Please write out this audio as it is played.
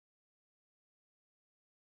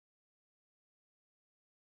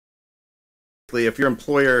if your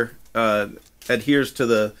employer adheres to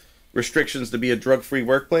the restrictions to be a drug-free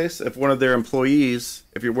workplace, if one of their employees,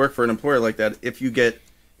 if you work for an employer like that, if you get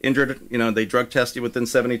injured, they drug test you within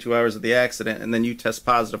 72 hours of the accident, and then you test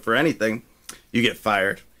positive for anything, you get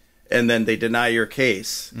fired. And then they deny your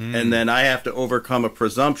case. And then I have to overcome a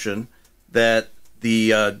presumption that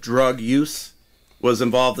the drug use was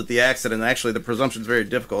involved at the accident. Actually, the presumption is very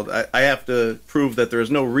difficult. I have to prove that there is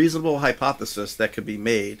no reasonable hypothesis that could be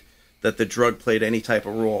made that the drug played any type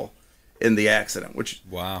of role in the accident, which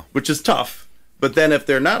is tough. But then if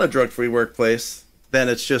they're not a drug-free workplace, then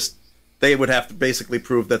it's just they would have to basically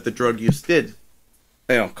prove that the drug use did,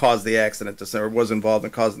 cause the accident or was involved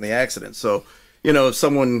in causing the accident. So, if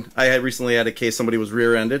someone, I had recently had a case, somebody was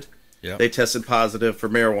rear-ended. Yep. They tested positive for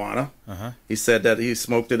marijuana. He said that he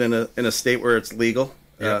smoked it in a state where it's legal,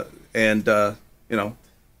 and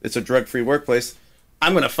it's a drug-free workplace.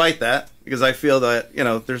 I'm going to fight that because I feel that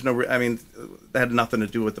there's no. I mean, that had nothing to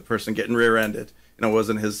do with the person getting rear-ended. It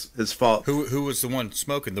wasn't his fault. Who was the one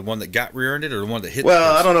smoking? The one that got rear-ended, or the one that hit?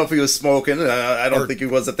 Well, I don't know if he was smoking. I don't think he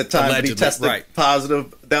was at the time, allegedly, but he tested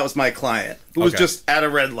positive. That was my client who was just at a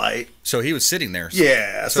red light. So he was sitting there.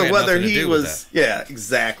 So whether he was,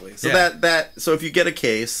 exactly. So so if you get a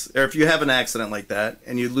case or if you have an accident like that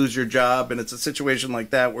and you lose your job and it's a situation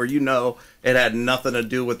like that where it had nothing to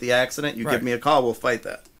do with the accident, you give me a call. We'll fight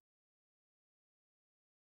that.